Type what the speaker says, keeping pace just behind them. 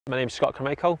My name's Scott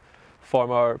Carmichael,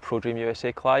 former ProDream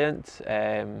USA client.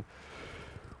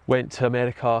 Went to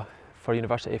America for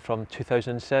university from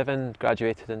 2007,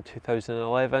 graduated in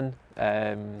 2011.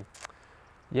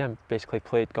 Yeah, basically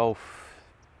played golf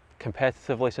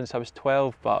competitively since I was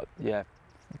 12, but yeah,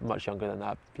 much younger than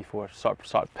that before. Sort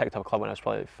of picked up a club when I was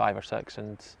probably 5 or 6,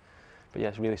 but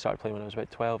yeah, really started playing when I was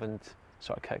about 12 and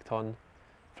sort of kicked on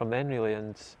from then really.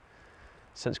 And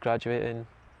since graduating,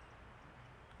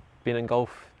 been in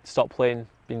golf, stopped playing,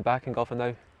 been back in golf, and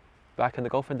now back in the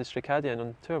golf industry caddying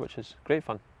on tour, which is great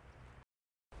fun.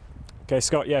 Okay,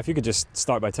 Scott, yeah, if you could just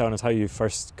start by telling us how you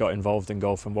first got involved in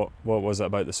golf and what was it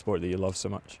about the sport that you love so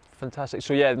much? Fantastic.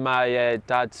 So yeah, my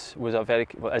dad is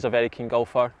a very keen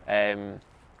golfer.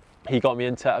 He got me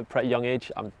into it at a pretty young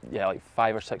age. I'm like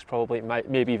 5 or 6 probably,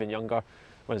 maybe even younger,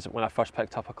 when I first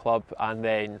picked up a club. And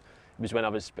then it was when I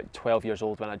was about 12 years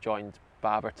old when I joined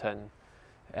Baberton.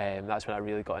 That's when I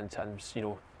really got into it and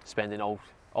was, spending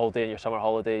all day in your summer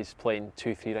holidays playing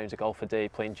 2-3 rounds of golf a day,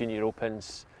 playing junior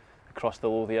opens across the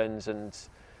Lothians,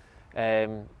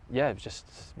 and yeah, it was just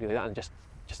really that, and just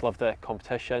loved the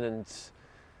competition and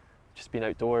just being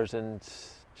outdoors, and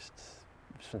just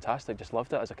it was fantastic. Just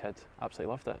loved it as a kid,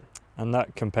 absolutely loved it. And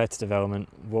that competitive element,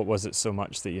 what was it so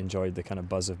much that you enjoyed, the kind of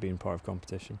buzz of being part of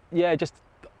competition? Yeah, just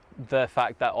the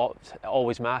fact that it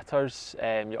always matters.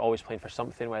 You're always playing for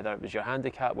something, whether it was your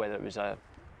handicap, whether it was a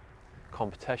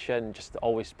competition, just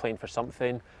always playing for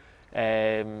something.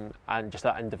 And just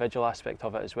that individual aspect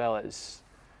of it as well. It's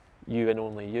you and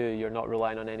only you. You're not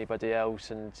relying on anybody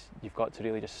else, and you've got to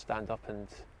really just stand up and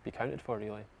be counted for,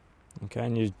 really. Okay,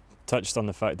 and you touched on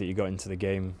the fact that you got into the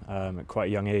game at quite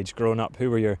a young age. Growing up, who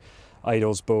were your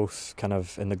idols, both kind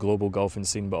of in the global golfing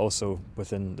scene but also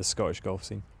within the Scottish golf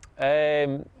scene?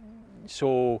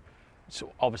 So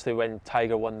obviously when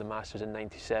Tiger won the Masters in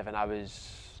 '97, I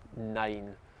was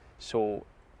 9. So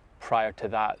prior to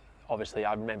that, obviously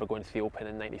I remember going to the Open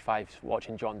in '95,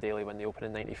 watching John Daly win the Open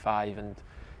in '95, and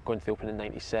going to the Open in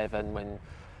 '97 when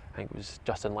I think it was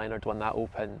Justin Leonard won that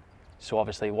Open. So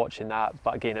obviously watching that,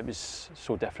 but again it was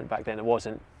so different back then. It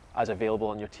wasn't as available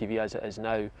on your TV as it is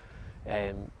now.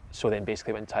 So then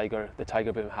basically when the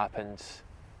Tiger boom happened,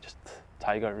 just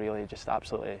Tiger really just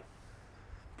absolutely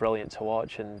brilliant to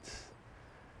watch, and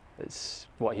it's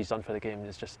what he's done for the game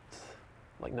is just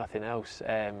like nothing else.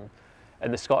 And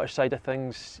the Scottish side of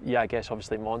things, yeah, I guess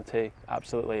obviously Monty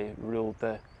absolutely ruled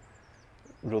the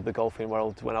golfing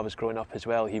world when I was growing up as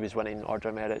well. He was winning Order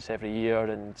of Merits every year,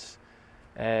 and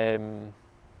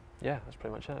yeah, that's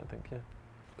pretty much it, I think. Yeah.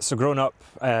 So growing up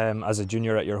as a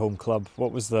junior at your home club,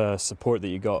 what was the support that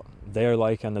you got there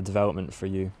like, and the development for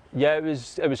you? Yeah,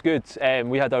 it was good.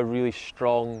 We had a really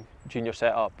strong junior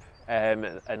setup, and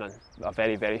a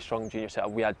very, very strong junior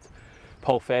setup. We had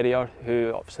Paul Ferrier,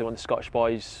 who obviously won the Scottish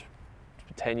Boys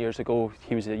 10 years ago.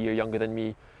 He was a year younger than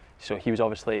me, so he was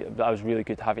obviously, that was really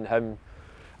good having him.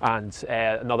 And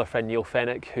another friend, Neil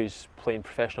Fennick, who's playing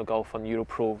professional golf on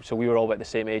Europro. So we were all about the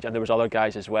same age, and there was other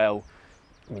guys as well.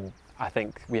 I mean, I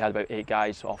think we had about 8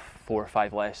 guys off 4 or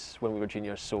 5 less when we were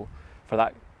juniors. So for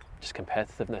that just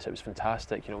competitiveness, it was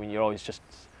fantastic. When you're always just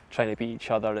trying to beat each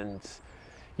other, and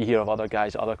you hear of other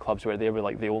guys at other clubs where they were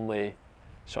like the only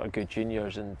sort of good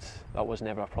juniors, and that was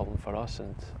never a problem for us.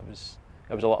 And it was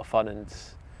a lot of fun, and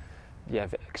yeah,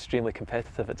 extremely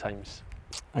competitive at times.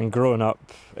 And growing up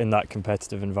in that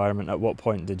competitive environment, at what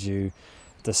point did you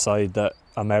decide that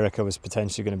America was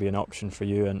potentially going to be an option for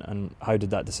you, and how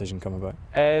did that decision come about?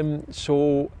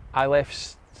 So I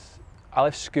left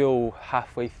school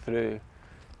halfway through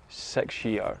 6th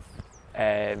year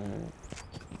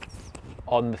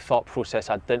on the thought process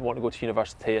I didn't want to go to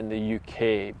university in the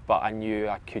UK, but I knew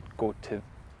I could go to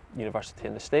university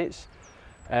in the States.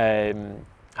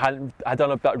 I'd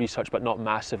done a bit of research, but not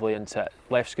massively into it.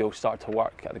 Left school, started to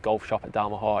work at the golf shop at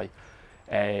Dalmahoy,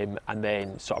 and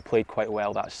then sort of played quite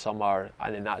well that summer,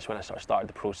 and then that's when I sort of started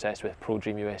the process with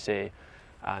ProDream USA,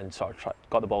 and sort of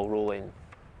got the ball rolling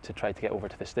to try to get over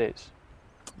to the States.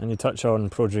 And you touch on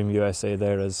ProDream USA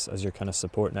there as your kind of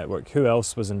support network. Who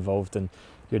else was involved in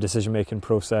your decision-making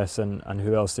process, and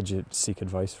who else did you seek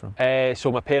advice from?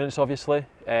 So my parents, obviously,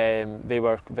 they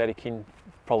were very keen,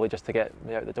 probably just to get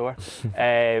me out the door.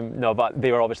 No, but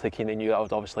they were obviously keen. They knew I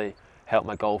would obviously help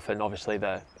my golf, and obviously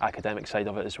the academic side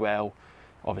of it as well.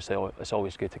 Obviously it's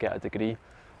always good to get a degree.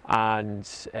 And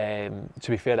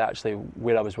to be fair, actually,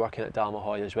 where I was working at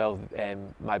Dalmahoy as well,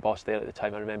 my boss there at the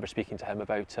time, I remember speaking to him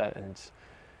about it, and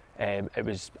I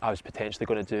was potentially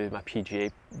going to do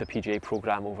the PGA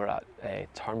program over at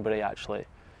Turnberry actually,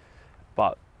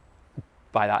 but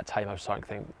by that time I was starting to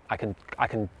think I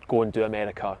can go and do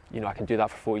America. I can do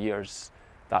that for 4 years.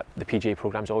 that the PGA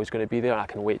programme's always going to be there, and I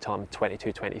can wait till I'm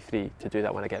 22, 23 to do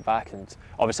that when I get back. And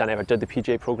obviously I never did the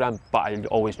PGA programme, but I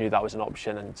always knew that was an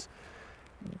option, and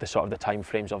the sort of the time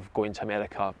frames of going to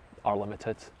America are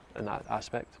limited in that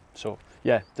aspect. So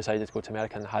yeah, decided to go to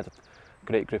America and had a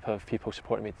great group of people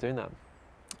supporting me doing that.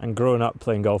 And growing up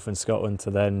playing golf in Scotland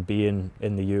to then being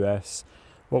in the US,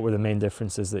 what were the main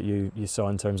differences that you saw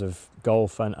in terms of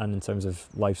golf and in terms of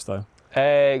lifestyle?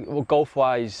 Well,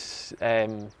 golf-wise,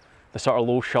 the sort of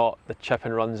low shot, the chip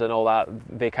and runs and all that,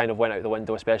 they kind of went out the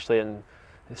window, especially in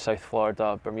South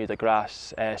Florida, Bermuda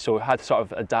grass. So I had to sort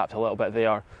of adapt a little bit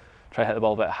there, try to hit the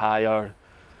ball a bit higher.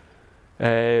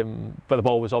 But the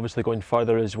ball was obviously going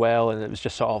further as well, and it was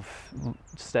just sort of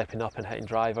stepping up and hitting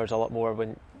drivers a lot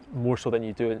more so than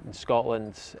you do in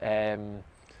Scotland.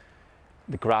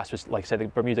 The grass was, like I said, the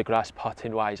Bermuda grass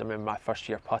putting wise, I remember my first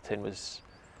year putting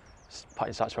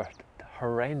stats were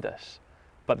horrendous.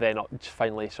 But then I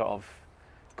finally sort of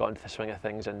got into the swing of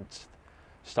things and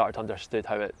started to understood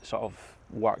how it sort of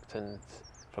worked, and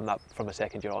from the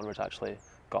second year onwards actually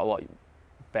got a lot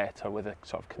better with the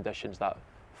sort of conditions that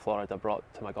Florida brought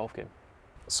to my golf game.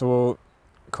 So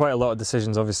quite a lot of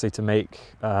decisions obviously to make,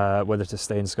 whether to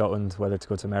stay in Scotland, whether to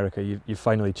go to America. You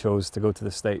finally chose to go to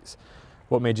the States.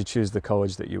 What made you choose the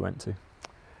college that you went to?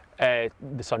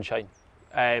 The sunshine.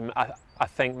 I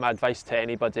think my advice to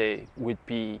anybody would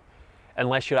be,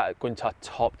 unless you're going to a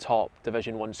top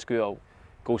Division 1 school,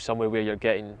 go somewhere where you're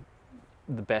getting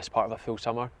the best part of a full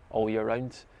summer all year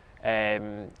round.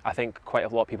 I think quite a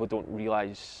lot of people don't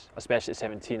realise, especially at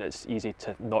 17, it's easy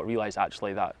to not realise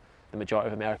actually that the majority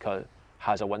of America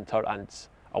has a winter, and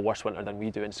a worse winter than we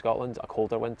do in Scotland, a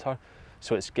colder winter.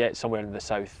 So it's get somewhere in the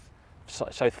South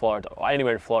Florida, or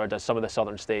anywhere in Florida, some of the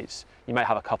southern states, you might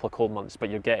have a couple of cold months, but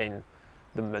you're getting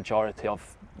the majority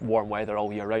of warm weather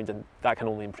all year round, and that can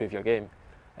only improve your game.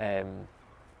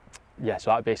 Yeah,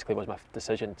 so that basically was my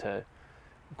decision to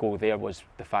go there, was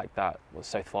the fact that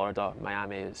South Florida,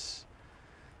 Miami is,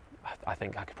 I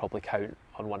think I could probably count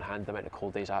on one hand the amount of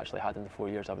cold days I actually had in the 4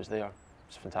 years I was there.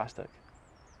 It's fantastic.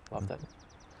 Loved it.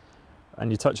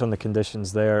 And you touch on the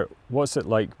conditions there. What's it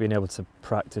like being able to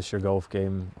practice your golf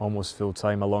game almost full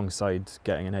time alongside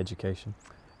getting an education?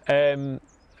 It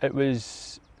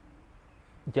was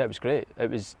great. It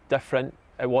was different.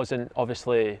 It wasn't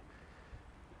obviously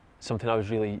something I was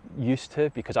really used to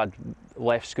because I'd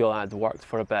left school and I'd worked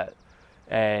for a bit.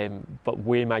 But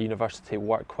where my university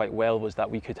worked quite well was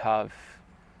that we could have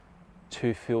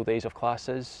 2 full days of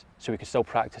classes, so we could still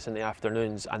practice in the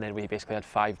afternoons, and then we basically had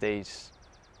 5 days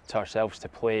to ourselves to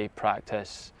play,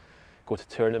 practice, go to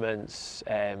tournaments.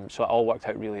 So it all worked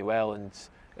out really well, and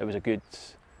it was a good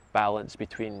balance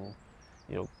between,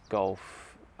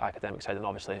 golf, academic side, and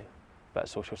obviously a bit of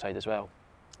social side as well.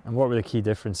 And what were the key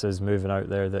differences moving out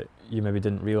there that you maybe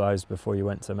didn't realise before you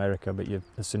went to America, but you,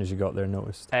 as soon as you got there,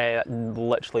 noticed?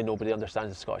 Literally nobody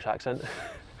understands the Scottish accent.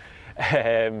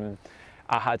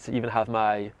 I had to even have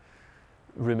my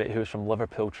roommate who was from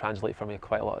Liverpool translate for me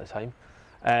quite a lot of the time.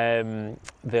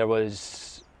 It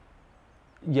was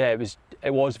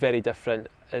very different,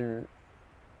 and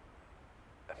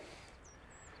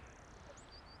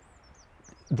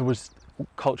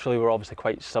culturally we're obviously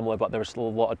quite similar, but there was a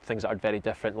lot of things that are very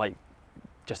different, like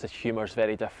just the humour is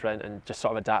very different, and just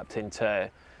sort of adapting to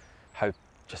how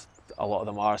just a lot of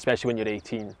them are, especially when you're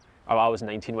 18. I was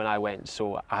 19 when I went,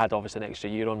 so I had obviously an extra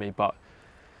year on me, but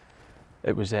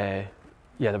it was there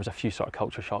was a few sort of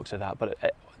culture shocks of that, but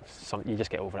you just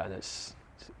get over it, and it's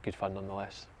good fun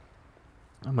nonetheless.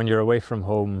 And when you're away from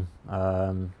home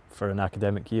for an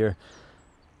academic year,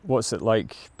 what's it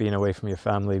like being away from your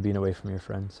family, being away from your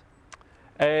friends?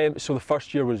 So the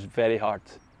first year was very hard.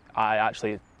 I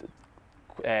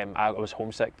was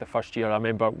homesick the first year. I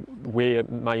remember where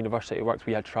my university worked,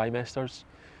 we had trimesters.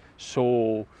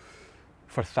 So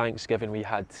for Thanksgiving we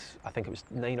had, I think it was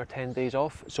 9 or 10 days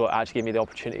off. So it actually gave me the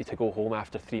opportunity to go home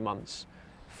after 3 months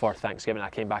for Thanksgiving. I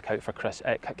came back out for a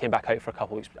couple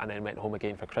of weeks and then went home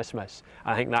again for Christmas.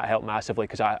 And I think that helped massively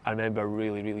because I remember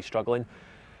really, really struggling.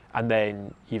 And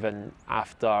then even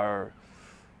after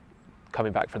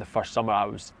coming back for the first summer, I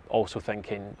was also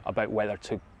thinking about whether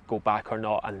to go back or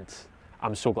not, and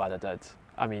I'm so glad I did.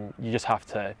 I mean, you just have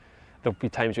to, there'll be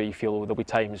times where you feel low, there'll be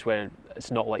times where it's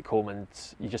not like home, and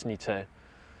you just need to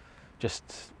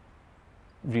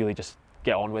really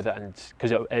get on with it, and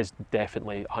because it is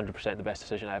definitely 100% the best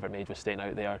decision I ever made was staying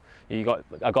out there.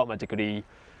 I got my degree,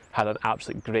 had an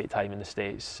absolutely great time in the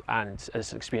States, and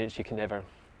it's an experience you can never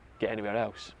get anywhere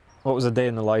else. What was a day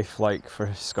in the life like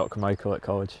for Scott Carmichael at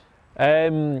college?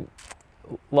 A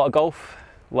lot of golf,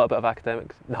 a little bit of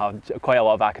academic. No, quite a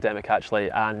lot of academic actually,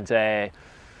 and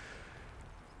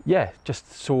Yeah,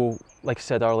 just so, like I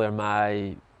said earlier,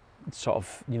 my sort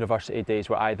of university days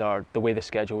were either, the way the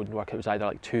schedule would work, it was either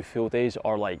like 2 full days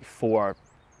or like 4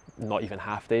 not even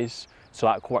half days. So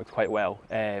that worked quite well.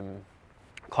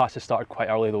 Classes started quite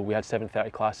early though. We had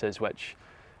 7:30 classes, which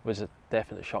was a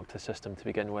definite shock to the system to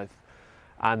begin with.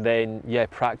 And then, yeah,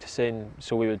 practicing.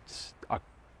 So we would,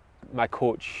 my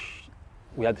coach,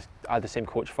 I had the same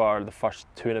coach for the first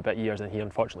 2 and a bit years, and he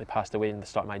unfortunately passed away in the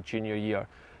start of my junior year.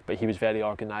 But he was very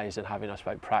organised in having us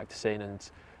out practicing and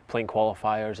playing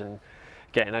qualifiers and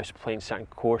getting us playing certain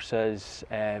courses.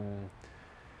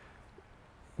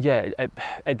 Yeah,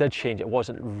 it did change. It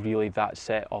wasn't really that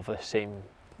set of the same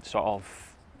sort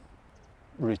of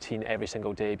routine every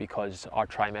single day because our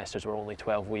trimesters were only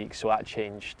 12 weeks, so that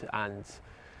changed. And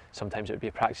sometimes it would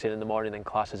be practicing in the morning and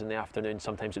classes in the afternoon.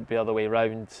 Sometimes it'd be the other way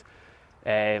around.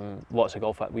 Lots of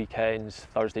golf at weekends,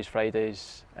 Thursdays,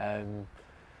 Fridays.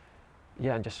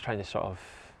 Yeah, and just trying to sort of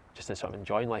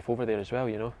enjoying life over there as well,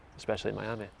 you know, especially in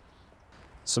Miami.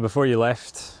 So before you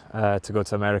left to go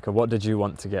to America, what did you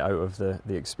want to get out of the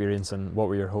experience, and what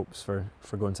were your hopes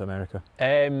for going to America?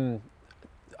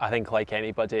 I think like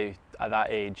anybody at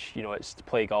that age, you know, it's to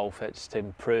play golf, it's to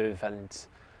improve and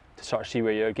to sort of see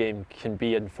where your game can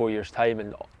be in 4 years' time.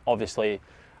 And obviously,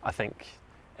 I think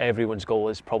everyone's goal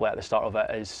is probably at the start of it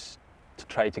is to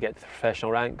try to get to the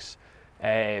professional ranks.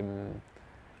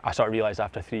 I sort of realised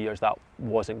after 3 years that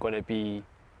wasn't going to be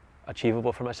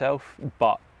achievable for myself,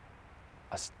 but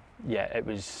yeah, that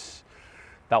was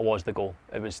the goal.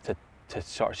 It was to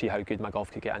sort of see how good my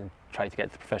golf could get and try to get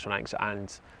to the professional ranks,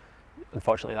 and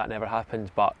unfortunately that never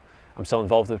happened, but I'm still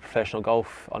involved with professional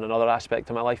golf on another aspect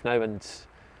of my life now, and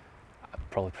I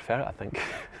probably prefer it, I think.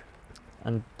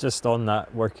 And just on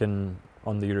that, working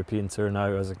on the European Tour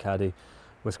now as a caddy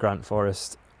with Grant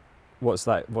Forrest, what's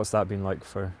that been like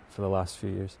for the last few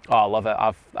years? Oh, I love it.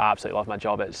 I absolutely love my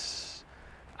job. It's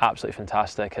absolutely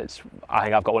fantastic. I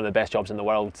think I've got one of the best jobs in the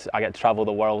world. I get to travel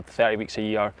the world 30 weeks a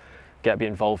year, get to be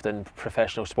involved in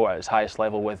professional sport at its highest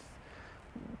level with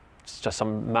just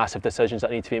some massive decisions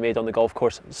that need to be made on the golf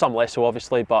course. Some less so,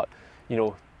 obviously, but you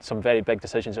know, some very big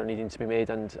decisions are needing to be made,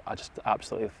 and I just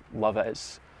absolutely love it.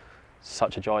 It's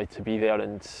such a joy to be there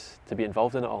and to be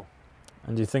involved in it all.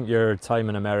 And do you think your time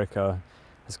in America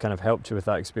has kind of helped you with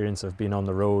that experience of being on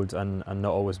the road and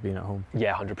not always being at home?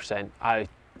 Yeah, 100%.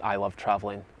 I love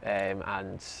travelling,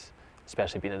 and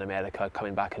especially being in America,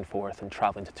 coming back and forth and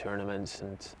travelling to tournaments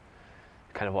and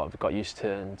kind of what I've got used to.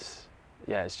 And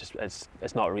yeah,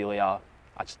 it's not really I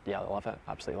love it.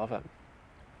 Absolutely love it.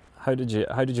 How did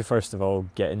you first of all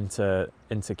get into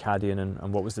caddying,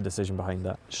 and what was the decision behind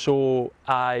that? So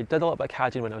I did a little bit of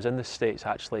caddying when I was in the States,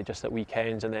 actually, just at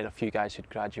weekends, and then a few guys who'd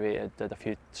graduated did a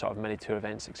few sort of mini tour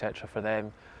events, etc. for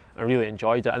them. I really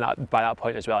enjoyed it, and by that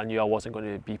point as well, I knew I wasn't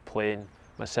going to be playing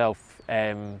myself.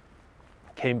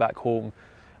 Came back home,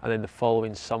 and then the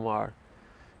following summer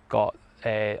got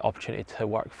opportunity to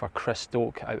work for Chris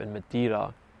Stoke out in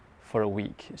Madeira for a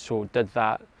week. So did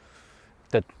that.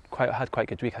 Had quite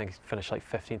a good week. I think finished like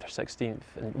 15th or 16th,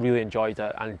 and really enjoyed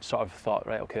it. And sort of thought,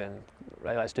 right,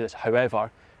 let's do this. However,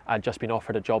 I'd just been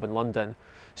offered a job in London,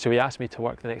 so he asked me to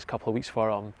work the next couple of weeks for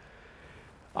him.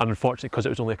 And unfortunately, because it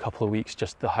was only a couple of weeks,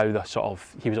 just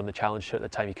he was on the challenge tour at the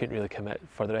time, he couldn't really commit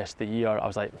for the rest of the year. I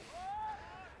was like,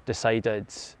 decided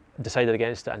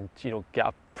against it, and you know, get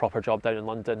a proper job down in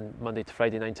London Monday to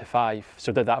Friday 9 to 5.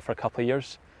 So did that for a couple of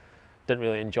years. Didn't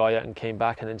really enjoy it, and came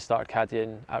back and then started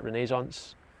caddying at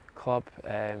Renaissance Club.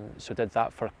 So did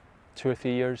that for 2 or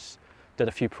 3 years. Did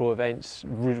a few pro events.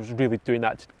 Was really doing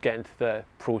that to get into the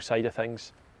pro side of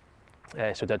things.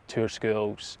 So did tour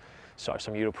schools, sort of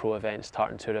some Euro Pro events,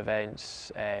 tartan tour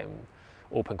events,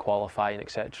 open qualifying,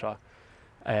 etc.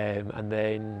 And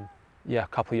then, yeah, a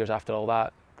couple of years after all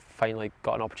that, finally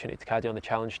got an opportunity to caddy on the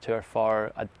Challenge Tour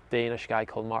for a Danish guy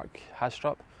called Mark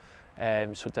Hastrup.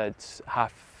 So did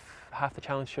half the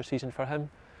Challenge Tour season for him.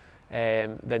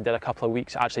 Then did a couple of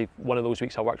weeks. Actually, one of those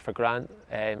weeks I worked for Grant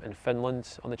in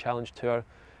Finland on the Challenge Tour,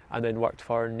 and then worked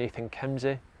for Nathan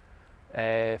Kimsey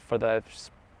for the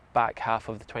back half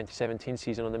of the 2017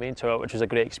 season on the main tour, which was a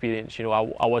great experience. You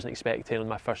know, I wasn't expecting on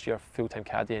my first year of full-time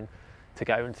caddying to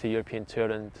get out into the European Tour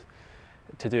and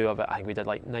to do I think we did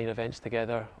like 9 events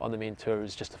together on the main tour. It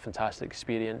was just a fantastic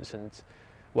experience, and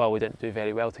while we didn't do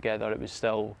very well together, it was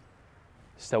still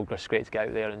just great to get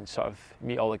out there and sort of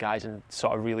meet all the guys and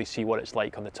sort of really see what it's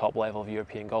like on the top level of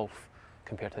European golf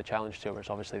compared to the Challenge Tour, where it's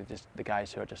obviously just the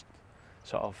guys who are just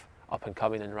sort of up and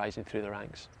coming and rising through the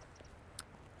ranks.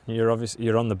 You're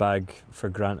on the bag for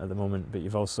Grant at the moment, but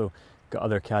you've also got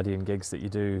other caddying gigs that you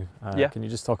do. Yeah. Can you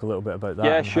just talk a little bit about that?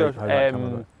 Yeah, and sure. How that come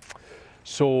about?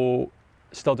 So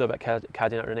still do a bit of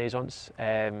caddying at Renaissance,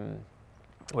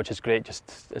 which is great.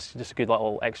 It's just a good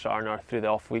little extra earner through the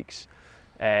off weeks.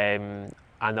 And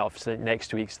obviously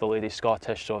next week's the Ladies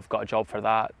Scottish, so I've got a job for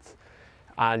that.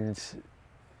 And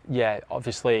yeah,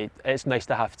 obviously it's nice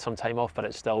to have some time off, but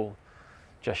it's still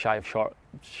just shy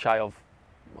of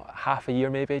half a year,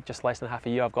 maybe just less than half a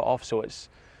year I've got off. So it's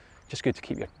just good to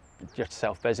keep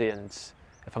yourself busy. And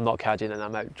if I'm not caddying, then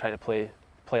I'm out trying to play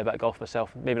a bit of golf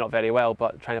myself. Maybe not very well,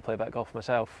 but trying to play a bit of golf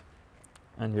myself.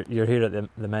 And you're here at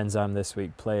the Men's Am this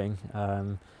week playing.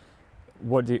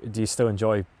 What do you still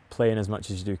enjoy playing as much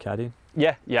as you do caddying?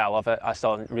 Yeah, I love it. I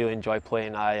still really enjoy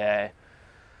playing. I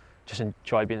just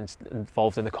enjoy being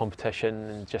involved in the competition,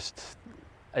 and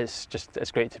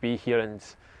it's great to be here. And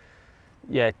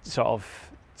yeah, sort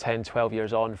of 10, 12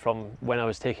 years on from when I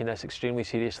was taking this extremely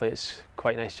seriously, it's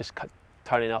quite nice just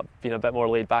turning up, being a bit more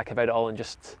laid back about it all, and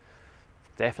just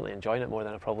definitely enjoying it more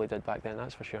than I probably did back then,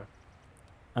 that's for sure.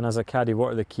 And as a caddy,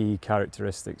 what are the key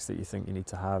characteristics that you think you need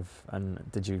to have,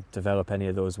 and did you develop any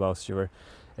of those whilst you were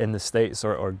in the States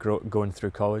or going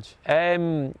through college?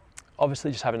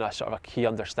 Obviously just having a sort of a key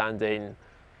understanding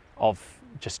of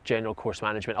just general course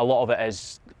management. A lot of it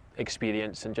is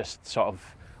experience and just sort of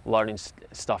learning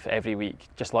stuff every week,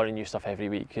 just learning new stuff every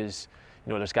week, because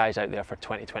there's guys out there for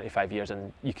 20, 25 years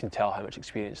and you can tell how much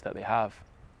experience that they have.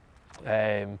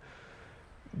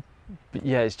 But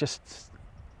yeah, it's just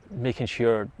making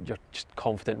sure you're just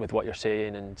confident with what you're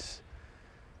saying, and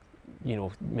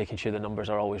making sure the numbers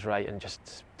are always right, and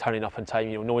just turning up on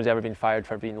time. No one's ever been fired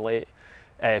for being late,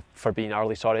 for being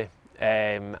early, sorry.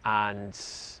 And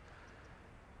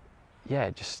yeah,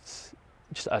 just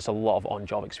as a lot of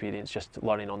on-job experience, just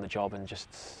learning on the job, and just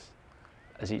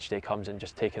as each day comes, and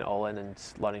just taking it all in and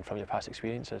learning from your past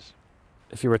experiences.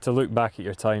 If you were to look back at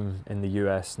your time in the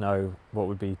US now, what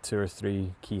would be 2 or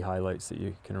 3 key highlights that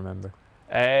you can remember?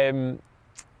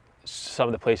 Some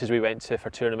of the places we went to for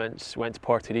tournaments. Went to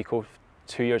Puerto Rico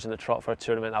 2 years in the trot for a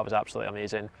tournament. That was absolutely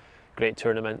amazing. Great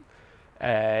tournament.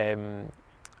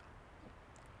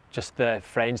 Just the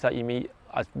friends that you meet.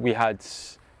 We had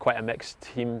quite a mixed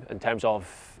team in terms of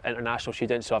international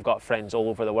students, so I've got friends all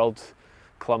over the world.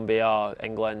 Colombia,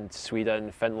 England,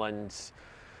 Sweden, Finland,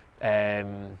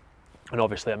 and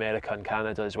obviously America and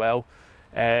Canada as well.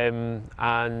 And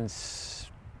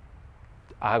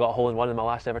I got a hole-in-one in my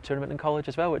last ever tournament in college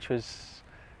as well, which was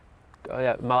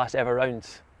my last ever round.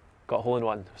 Got a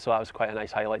hole-in-one, so that was quite a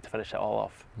nice highlight to finish it all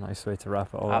off. Nice way to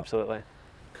wrap it all Absolutely. up.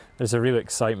 There's a real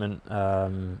excitement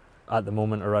at the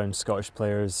moment around Scottish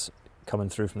players coming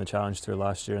through from the Challenge Tour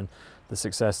last year and the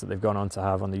success that they've gone on to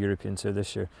have on the European Tour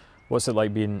this year. What's it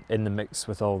like being in the mix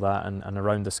with all that and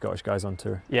around the Scottish guys on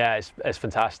tour? Yeah, it's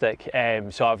fantastic.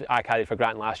 So I caddied for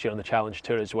Grant last year on the Challenge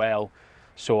Tour as well.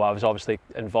 So I was obviously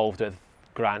involved with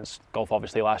Grant's golf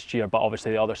obviously last year, but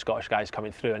obviously the other Scottish guys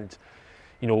coming through, and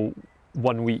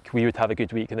 1 week we would have a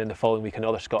good week, and then the following week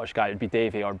another Scottish guy, it would be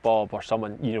Davey or Bob or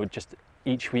someone, just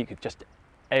each week, just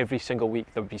every single week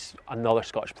there would be another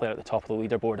Scottish player at the top of the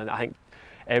leaderboard, and I think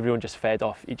everyone just fed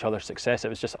off each other's success. It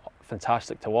was just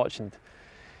fantastic to watch. And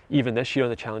even this year on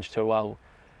the Challenge Tour, well,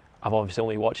 I'm obviously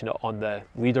only watching it on the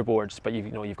leaderboards, but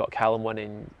you've got Callum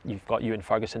winning, you've got Ewan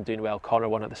Ferguson doing well, Connor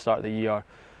won at the start of the year.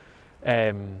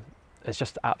 It's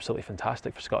just absolutely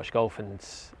fantastic for Scottish golf, and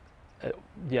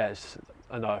it's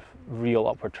another real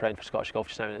upward trend for Scottish golf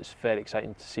just now, and it's very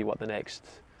exciting to see what the next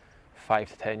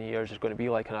 5 to 10 years is going to be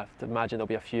like, and I have to imagine there'll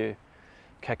be a few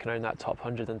kicking around that top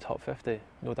 100 and top 50,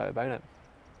 no doubt about it.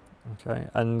 Okay,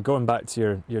 and going back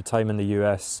to your time in the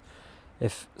US,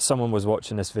 if someone was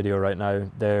watching this video right now,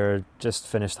 they're just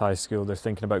finished high school, they're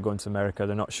thinking about going to America,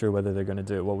 they're not sure whether they're going to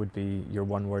do it, what would be your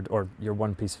one word or your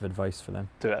one piece of advice for them?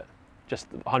 Do it. Just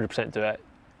 100% do it.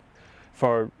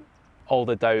 For all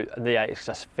the doubt, and yeah, it's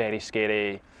just a very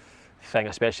scary thing,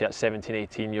 especially at 17,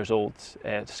 18 years old.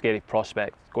 It's a scary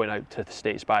prospect, going out to the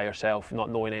States by yourself, not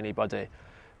knowing anybody.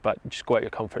 But just go out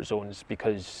your comfort zones,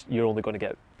 because you're only going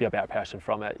to be a better person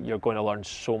from it. You're going to learn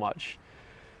so much,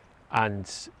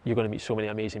 and you're going to meet so many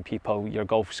amazing people. Your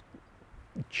golf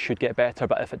should get better,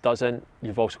 but if it doesn't,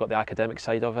 you've also got the academic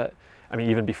side of it. I mean,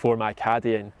 even before my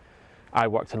caddying, I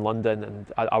worked in London, and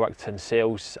I worked in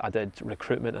sales. I did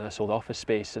recruitment, and I sold office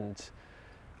space, and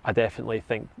I definitely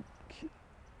think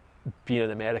being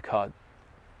in America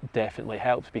definitely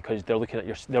helped, because they're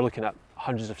looking at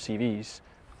hundreds of CVs.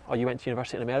 Oh, you went to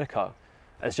university in America.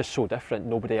 It's just so different.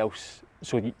 Nobody else.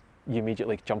 So you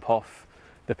immediately jump off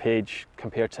the page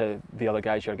compared to the other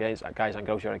guys you're against, guys and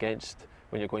girls you're against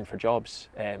when you're going for jobs.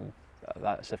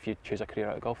 That's if you choose a career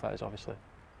out of golf. That is obviously.